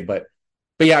away, but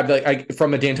yeah,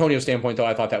 from a D'Antonio standpoint though,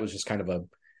 I thought that was just kind of a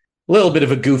little bit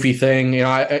of a goofy thing.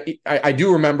 I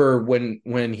do remember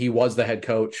when he was the head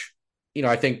coach,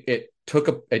 I think it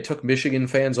took Michigan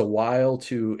fans a while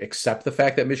to accept the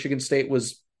fact that Michigan State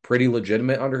was pretty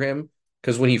legitimate under him,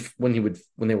 because when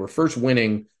they were first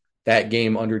winning that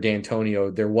game under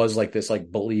D'Antonio, there was like this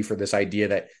like belief or this idea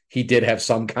that he did have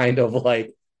some kind of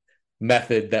like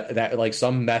method that like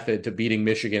some method to beating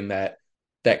Michigan that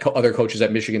other coaches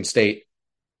at Michigan State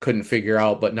couldn't figure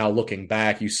out. But now looking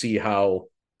back, you see how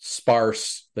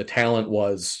sparse the talent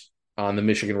was on the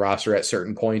Michigan roster at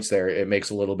certain points there. It makes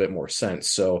a little bit more sense.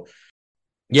 So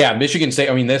yeah, Michigan State,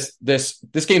 I mean, this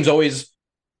game's always,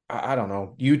 I don't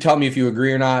know, you tell me if you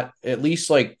agree or not, at least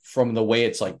like from the way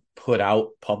it's like put out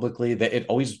publicly, that it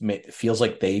always feels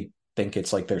like they think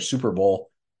it's like their Super Bowl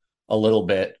a little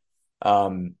bit.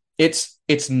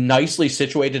 It's nicely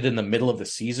situated in the middle of the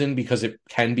season because it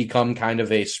can become kind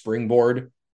of a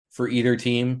springboard for either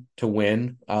team to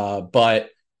win. But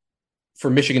for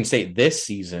Michigan State this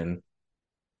season,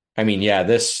 I mean, yeah,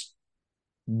 this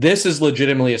is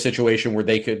legitimately a situation where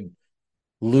they could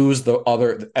lose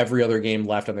every other game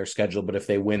left on their schedule, but if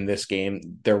they win this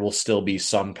game, there will still be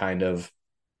some kind of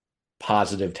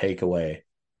positive takeaway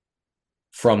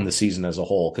from the season as a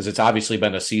whole, because it's obviously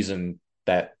been a season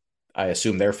that I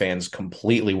assume their fans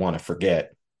completely want to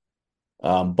forget.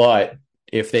 But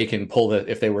if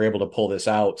they were able to pull this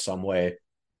out some way,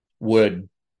 would,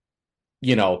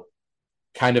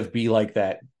 kind of be like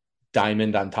that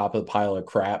diamond on top of the pile of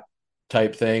crap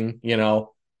type thing,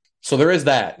 So there is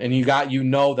that. And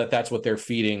that's what they're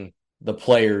feeding the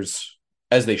players,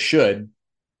 as they should.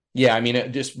 Yeah, I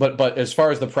mean, but as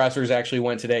far as the pressers actually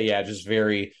went today, yeah, just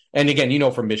very, and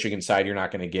again, from Michigan side, you're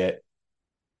not going to get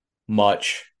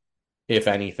much, if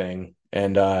anything.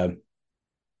 And I,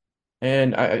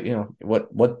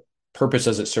 what purpose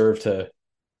does it serve to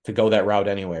go that route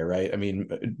anyway, right? I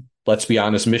mean, let's be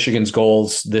honest, Michigan's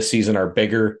goals this season are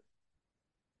bigger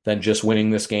than just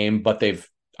winning this game, but they've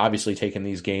obviously taken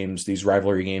these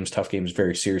rivalry games, tough games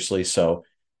very seriously. So,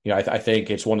 I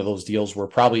think it's one of those deals where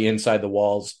probably inside the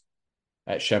walls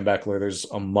at Schembechler, there's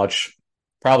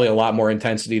probably a lot more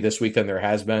intensity this week than there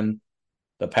has been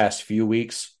the past few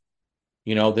weeks.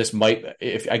 This might,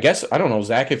 I don't know,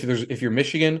 Zach, if you're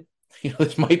Michigan,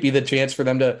 this might be the chance for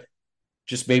them to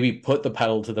just maybe put the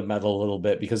pedal to the metal a little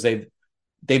bit, because they've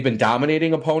been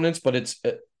dominating opponents, but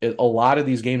a lot of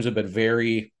these games have been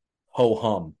very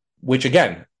ho-hum, which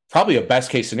again, probably a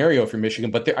best case scenario for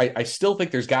Michigan, but I still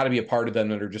think there's got to be a part of them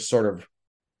that are just sort of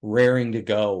raring to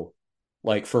go,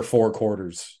 like for 4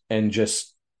 quarters, and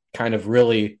just kind of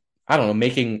really, I don't know,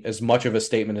 making as much of a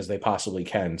statement as they possibly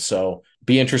can. So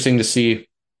be interesting to see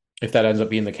if that ends up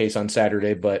being the case on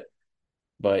Saturday, but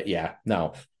yeah,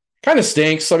 no, kind of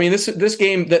stinks. I mean, this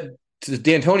game, that to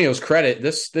D'Antonio's credit,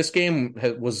 this game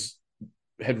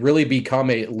had really become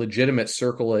a legitimate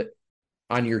circle it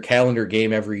on your calendar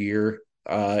game every year.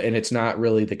 And it's not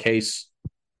really the case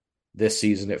this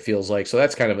season, it feels like. So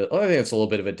that's kind of I think it's a little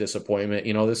bit of a disappointment.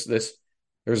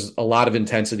 There's a lot of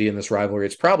intensity in this rivalry.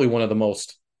 It's probably one of the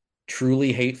most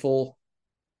truly hateful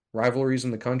rivalries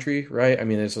in the country, right? I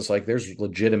mean, it's just like there's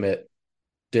legitimate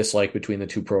dislike between the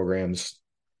two programs,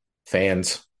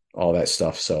 fans, all that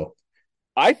stuff. So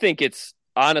I think it's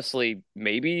honestly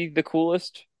maybe the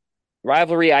coolest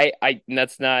rivalry. And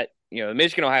that's not the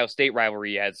Michigan-Ohio State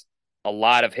rivalry has a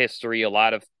lot of history, a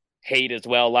lot of hate as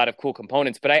well, a lot of cool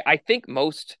components. But I think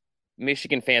most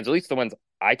Michigan fans, at least the ones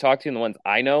I talk to and the ones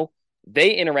I know,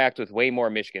 they interact with way more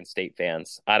Michigan State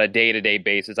fans on a day-to-day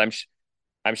basis.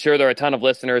 I'm sure there are a ton of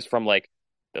listeners from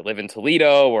that live in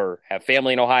Toledo or have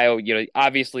family in Ohio.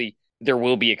 Obviously there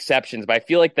will be exceptions, but I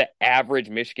feel like the average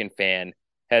Michigan fan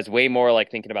has way more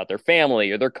thinking about their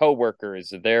family or their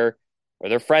coworkers or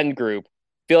their friend group.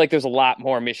 I feel like there's a lot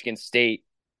more Michigan State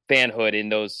fanhood in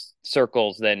those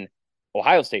circles than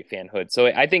Ohio State fanhood. So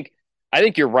I think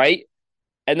you're right.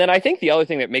 And then I think the other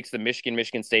thing that makes the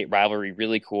Michigan State rivalry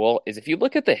really cool is if you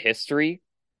look at the history,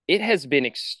 it has been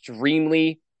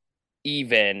extremely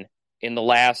even in the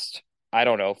last,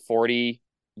 40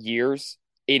 years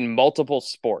in multiple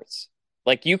sports.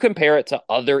 You compare it to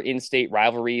other in-state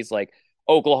rivalries like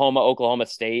Oklahoma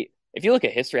State. If you look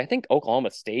at history, I think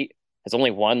Oklahoma State has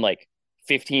only won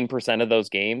 15% of those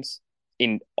games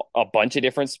in a bunch of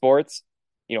different sports.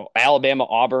 Alabama,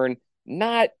 Auburn,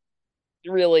 not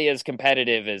really as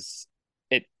competitive as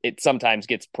it sometimes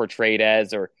gets portrayed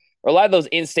as, or a lot of those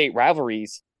in-state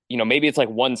rivalries, maybe it's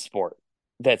one sport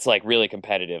that's really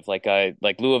competitive, like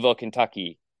Louisville,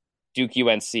 Kentucky, Duke,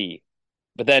 UNC.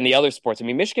 But then the other sports,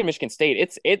 Michigan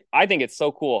State, I think it's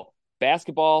so cool.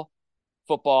 Basketball,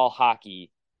 football,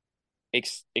 hockey,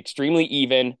 extremely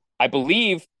even. I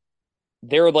believe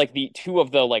they're the two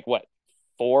of the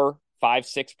 4, 5,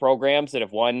 6 programs that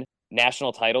have won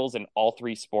national titles in all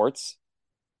 3 sports.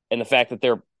 And the fact that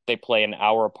they play an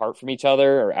hour apart from each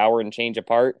other, or hour and change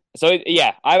apart. So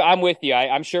yeah, I'm with you.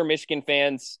 I'm sure Michigan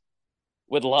fans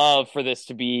would love for this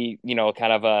to be,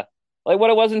 kind of a what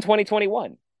it was in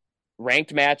 2021.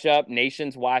 Ranked matchup,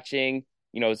 nations watching,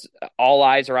 all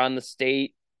eyes are on the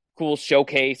state. Cool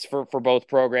showcase for both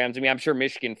programs. I'm sure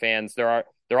Michigan fans, they're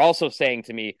also saying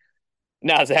to me,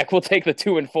 "Nah, Zach, we'll take the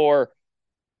 2-4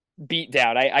 beat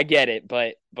down." I get it,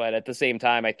 but at the same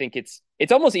time, I think it's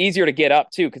almost easier to get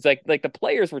up too, because like the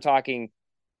players were talking,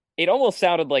 it almost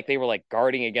sounded like they were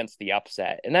guarding against the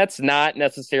upset, and that's not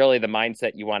necessarily the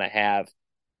mindset you want to have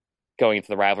going into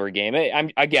the rivalry game.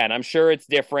 I'm sure it's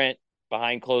different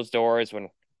behind closed doors when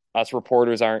us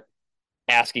reporters aren't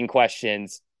asking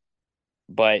questions,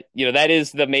 but that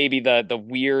is maybe the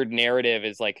weird narrative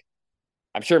is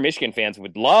I'm sure Michigan fans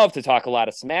would love to talk a lot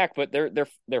of smack, but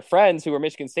their friends who are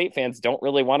Michigan State fans don't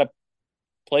really want to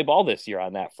play ball this year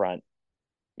on that front.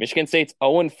 Michigan State's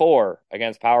 0-4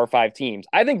 against Power 5 teams.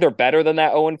 I think they're better than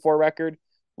that 0-4 record.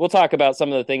 We'll talk about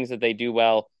some of the things that they do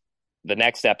well the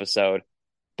next episode.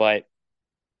 But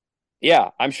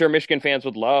yeah, I'm sure Michigan fans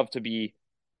would love to be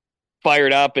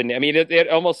fired up. And it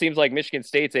almost seems like Michigan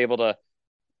State's able to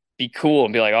be cool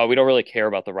and be like, "Oh, we don't really care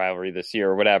about the rivalry this year,"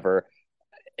 or whatever.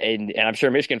 And I'm sure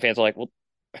Michigan fans are like, "Well,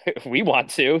 we want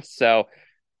to." So,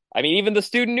 even the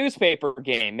student newspaper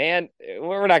game, man,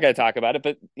 we're not going to talk about it,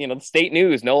 but the State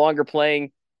News no longer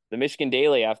playing the Michigan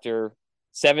Daily after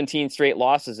 17 straight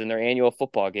losses in their annual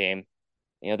football game.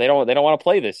 They don't want to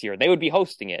play this year. They would be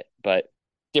hosting it, but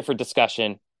different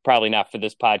discussion, probably not for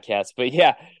this podcast. But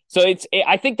yeah, so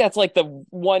I think that's the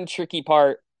one tricky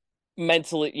part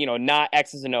mentally, not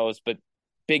X's and O's, but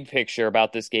big picture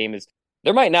about this game is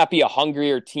there might not be a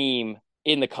hungrier team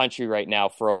in the country right now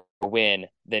for a win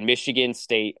than Michigan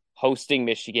State hosting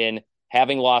Michigan,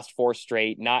 having lost 4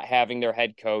 straight, not having their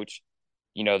head coach.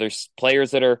 There's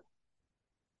players that are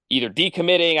either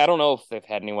decommitting. I don't know if they've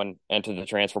had anyone enter the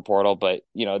transfer portal, but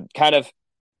kind of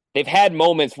they've had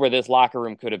moments where this locker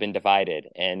room could have been divided.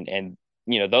 And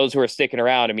those who are sticking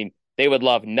around, they would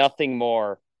love nothing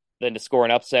more than to score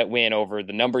an upset win over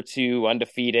the number 2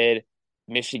 undefeated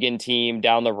Michigan team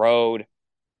down the road.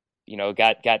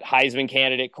 Got Heisman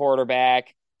candidate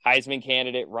quarterback, Heisman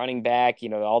candidate running back,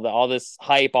 all this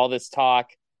hype, all this talk.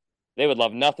 They would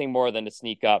love nothing more than to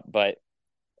sneak up, but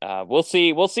we'll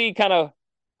see. We'll see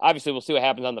obviously we'll see what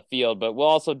happens on the field, but we'll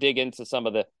also dig into some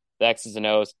of the X's and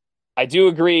O's. I do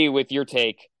agree with your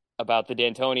take about the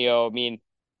D'Antonio.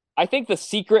 I think the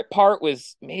secret part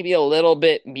was maybe a little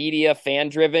bit media fan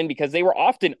driven because they were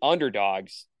often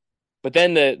underdogs. But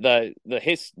then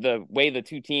the way the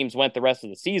two teams went the rest of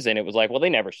the season, it was well, they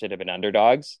never should have been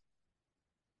underdogs.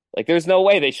 There's no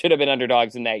way they should have been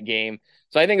underdogs in that game.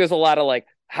 So I think there's a lot of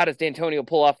how does D'Antonio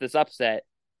pull off this upset?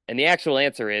 And the actual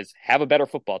answer is have a better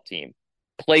football team,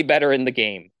 play better in the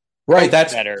game. Right.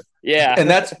 That's better. Yeah. And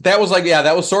that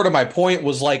was sort of my point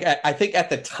was I think at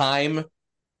the time,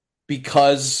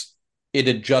 because it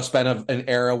had just been an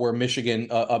era where Michigan,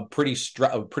 a pretty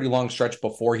long stretch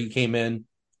before he came in,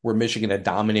 where Michigan had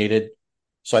dominated.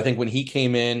 So I think when he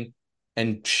came in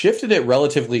and shifted it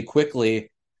relatively quickly,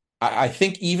 I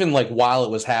think even while it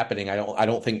was happening, I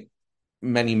don't think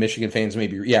many Michigan fans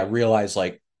maybe realize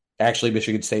like actually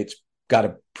Michigan State's got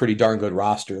a pretty darn good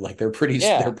roster. Like they're pretty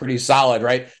solid,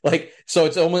 right? Like so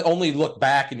it's only look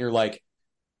back and you're like,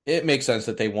 it makes sense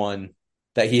that they won,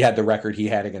 that he had the record he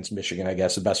had against Michigan, I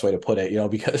guess the best way to put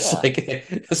it, because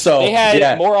like so they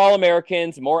had more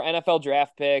All-Americans, more NFL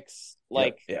draft picks,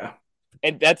 like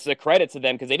and that's a credit to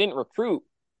them because they didn't recruit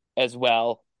as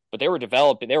well, but they were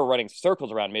developing, they were running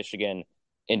circles around Michigan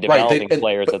and developing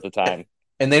players at the time.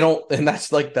 And they don't, and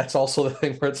that's also the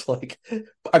thing where it's like,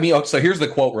 I mean, so here's the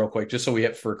quote real quick, just so we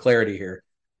have for clarity here.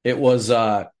 It was,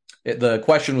 the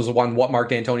question was on what Mark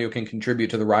D'Antonio can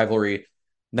contribute to the rivalry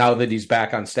now that he's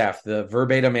back on staff. The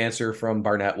verbatim answer from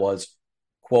Barnett was,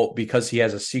 quote, because he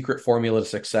has a secret formula to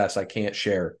success I can't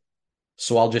share.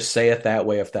 So I'll just say it that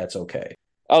way if that's okay.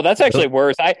 Oh, that's actually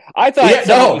worse. I thought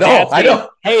I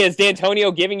don't. Hey, is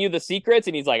D'Antonio giving you the secrets?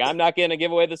 And he's like, I'm not going to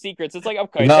give away the secrets. It's like,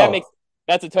 okay,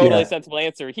 that's a totally sensible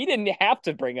answer. He didn't have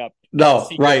to bring up the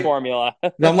secret formula.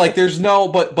 I'm like, there's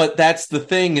but that's the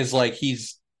thing is like,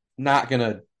 he's not going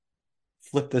to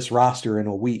flip this roster in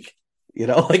a week.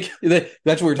 Like that's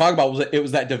what we were talking about. It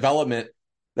was that development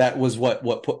that was what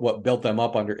built them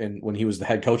up under, and when he was the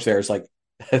head coach there, it's like,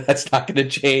 that's not going to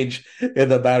change in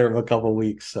the matter of a couple of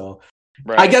weeks. So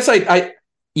I guess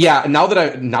now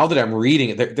that I'm reading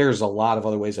it, there's a lot of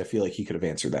other ways I feel like he could have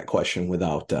answered that question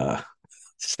without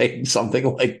saying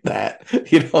something like that.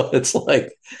 It's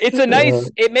like, it's a nice,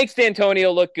 it makes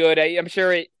D'Antonio look good. I'm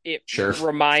sure it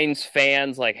reminds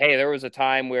fans like, hey, there was a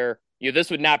time where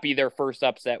this would not be their first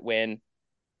upset win.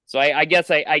 So I guess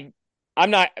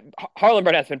I'm not, Harlon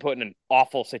Barnett's been put in an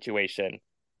awful situation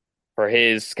for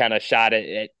his kind of shot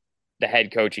at the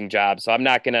head coaching job. So I'm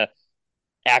not going to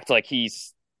act like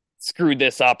he's screwed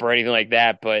this up or anything like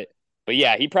that. But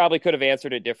yeah, he probably could have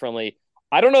answered it differently.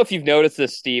 I don't know if you've noticed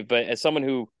this, Steve, but as someone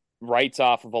who writes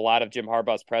off of a lot of Jim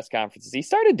Harbaugh's press conferences, he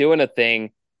started doing a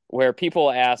thing where people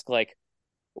ask, like,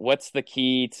 what's the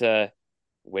key to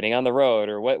winning on the road?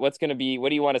 Or what's going to be, what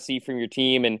do you want to see from your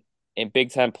team in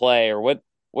Big Ten play? Or what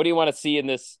do you want to see in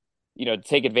this, to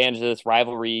take advantage of this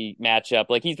rivalry matchup?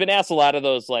 Like, he's been asked a lot of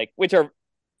those, like, which are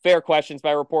fair questions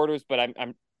by reporters, but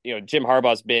I'm Jim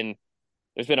Harbaugh's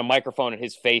there's been a microphone in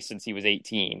his face since he was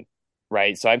 18,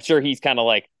 right? So I'm sure he's kind of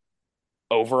like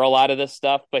over a lot of this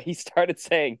stuff, but he started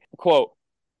saying, quote,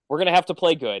 we're going to have to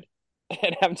play good.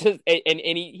 And I'm just,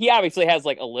 and he obviously has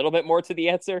like a little bit more to the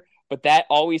answer, but that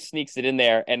always sneaks it in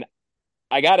there. And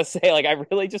I got to say, like, I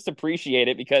really just appreciate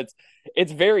it because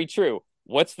it's very true.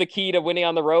 What's the key to winning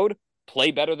on the road?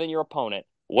 Play better than your opponent.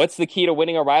 What's the key to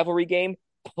winning a rivalry game?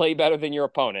 Play better than your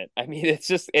opponent. I mean, it's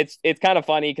just, it's kind of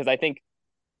funny because I think,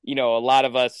 a lot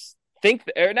of us think,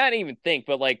 or not even think,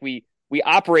 but like we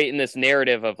operate in this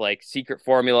narrative of like secret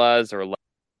formulas or like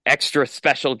extra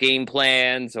special game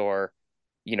plans or,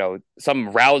 some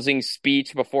rousing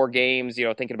speech before games,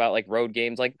 thinking about like road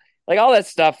games, like all that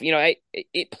stuff,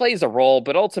 it plays a role.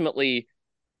 But ultimately,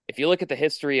 if you look at the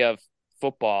history of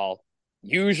football,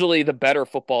 usually the better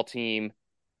football team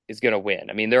is going to win.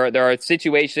 I mean, there are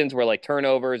situations where like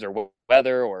turnovers or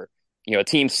weather or, a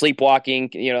team sleepwalking,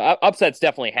 upsets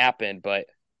definitely happen. But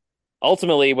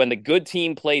ultimately, when the good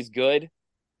team plays good,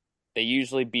 they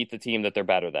usually beat the team that they're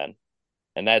better than.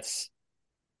 And that's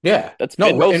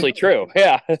been mostly true.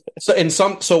 Yeah.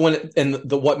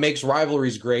 What makes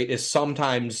rivalries great is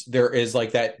sometimes there is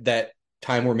like that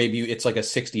time where maybe it's like a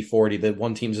 60-40, that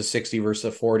one team's a 60 versus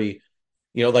a 40,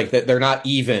 like that they're not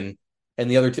even, and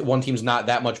the other one team's not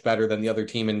that much better than the other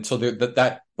team. And so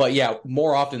but yeah,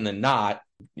 more often than not,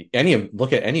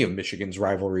 look at any of Michigan's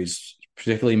rivalries,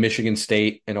 particularly Michigan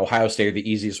State and Ohio State are the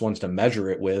easiest ones to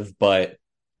measure it with. But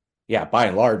yeah, by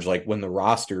and large, like when the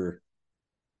roster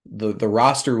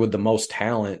with the most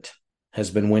talent has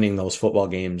been winning those football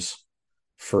games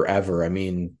forever. I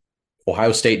mean,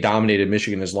 Ohio State dominated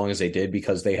Michigan as long as they did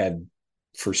because they had,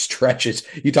 for stretches,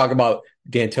 you talk about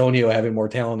D'Antonio having more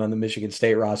talent on the Michigan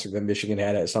State roster than Michigan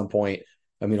had at some point.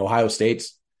 I mean, Ohio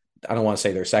State's, I don't want to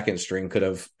say their second string could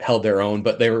have held their own,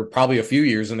 but there were probably a few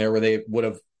years in there where they would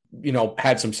have,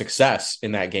 had some success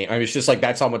in that game. I mean, it's just like,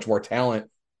 that's how much more talent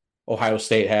Ohio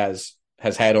State has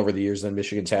had over the years than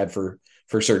Michigan's had for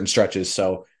certain stretches.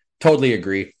 So totally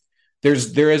agree. There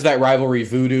is that rivalry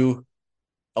voodoo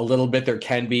a little bit, there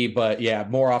can be, but yeah,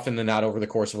 more often than not over the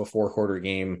course of a 4-quarter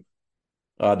game,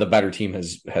 the better team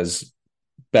has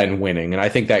been winning. And I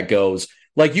think that goes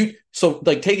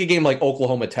take a game like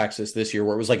Oklahoma, Texas this year,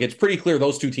 where it was like, it's pretty clear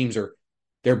those two teams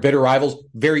they're bitter rivals,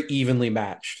 very evenly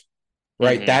matched,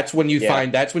 right? Mm-hmm.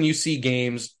 That's when you see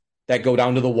games that go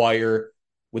down to the wire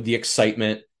with the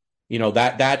excitement.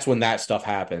 That's when that stuff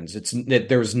happens.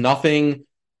 There's nothing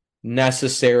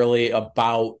necessarily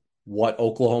about what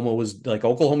Oklahoma was like.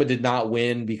 Oklahoma did not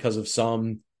win because of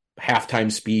some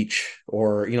halftime speech,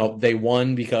 or, they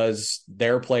won because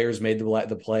their players made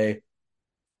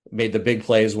the big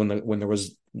plays when there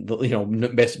was,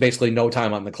 basically no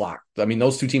time on the clock. I mean,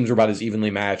 those two teams were about as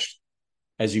evenly matched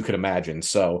as you could imagine.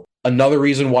 So another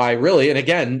reason why, really, and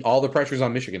again, all the pressure's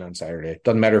on Michigan on Saturday.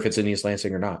 Doesn't matter if it's in East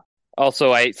Lansing or not.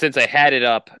 Also, since I had it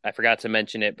up, I forgot to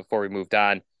mention it before we moved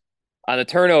on. On the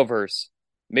turnovers,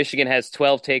 Michigan has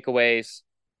 12 takeaways.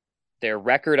 Their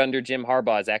record under Jim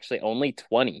Harbaugh is actually only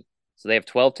 20. So they have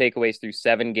 12 takeaways through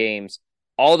 7 games.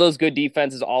 All those good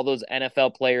defenses, all those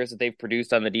NFL players that they've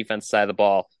produced on the defense side of the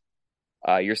ball,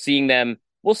 you're seeing them.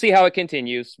 We'll see how it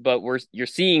continues, but you're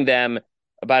seeing them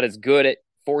about as good at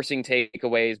forcing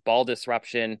takeaways. Ball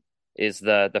disruption is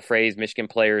the phrase Michigan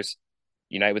players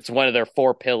unite. It's one of their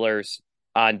 4 pillars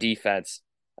on defense.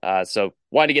 So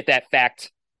wanted to get that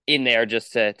fact in there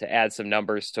just to add some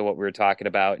numbers to what we were talking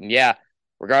about. And yeah,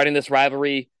 regarding this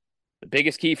rivalry, the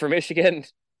biggest key for Michigan,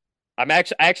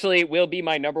 actually will be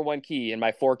my number 1 key in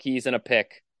my 4 keys in a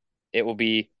pick. It will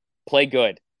be play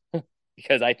good.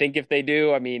 Because I think if they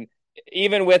do, I mean,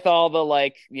 even with all the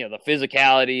the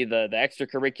physicality, the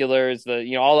extracurriculars,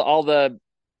 all the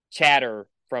chatter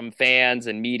from fans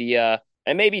and media,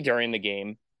 and maybe during the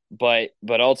game, but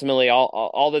ultimately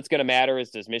all that's going to matter is,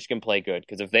 does Michigan play good?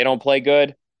 Because if they don't play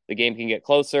good, the game can get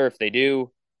closer. If they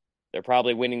do, they're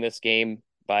probably winning this game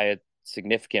by a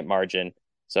significant margin.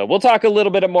 So we'll talk a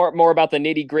little bit more about the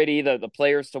nitty gritty, the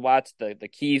players to watch, the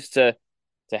keys to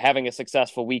having a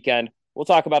successful weekend. We'll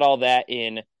talk about all that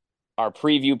in our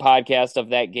preview podcast of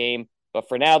that game. But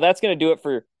for now, that's going to do it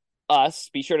for us.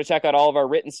 Be sure to check out all of our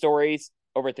written stories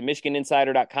over at the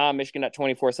MichiganInsider.com,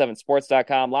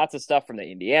 Michigan.247sports.com. Lots of stuff from the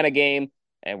Indiana game.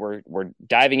 And we're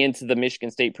diving into the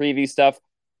Michigan State preview stuff.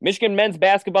 Michigan Men's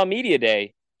Basketball Media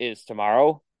Day is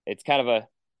tomorrow. It's kind of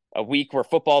a week where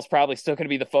football is probably still going to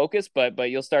be the focus, but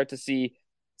you'll start to see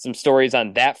some stories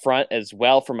on that front as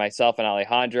well for myself and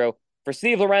Alejandro. For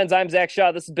Steve Lorenz, I'm Zach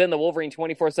Shaw. This has been the Wolverine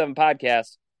 24/7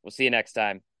 podcast. We'll see you next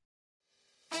time.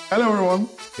 Hello, everyone.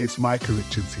 It's Micah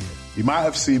Richards here. You might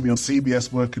have seen me on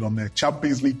CBS working on their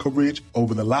Champions League coverage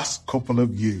over the last couple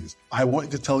of years. I wanted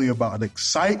to tell you about an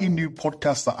exciting new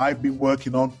podcast that I've been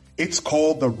working on. It's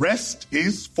called The Rest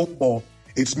is Football.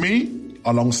 It's me,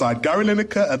 alongside Gary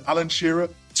Lineker and Alan Shearer,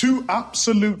 2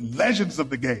 absolute legends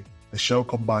of the game. The show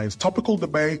combines topical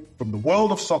debate from the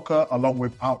world of soccer along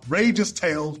with outrageous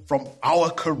tales from our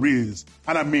careers.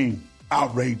 And I mean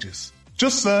outrageous.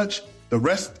 Just search The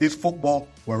Rest is Football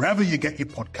wherever you get your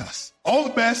podcasts. All the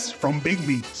best from Big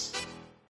Meats.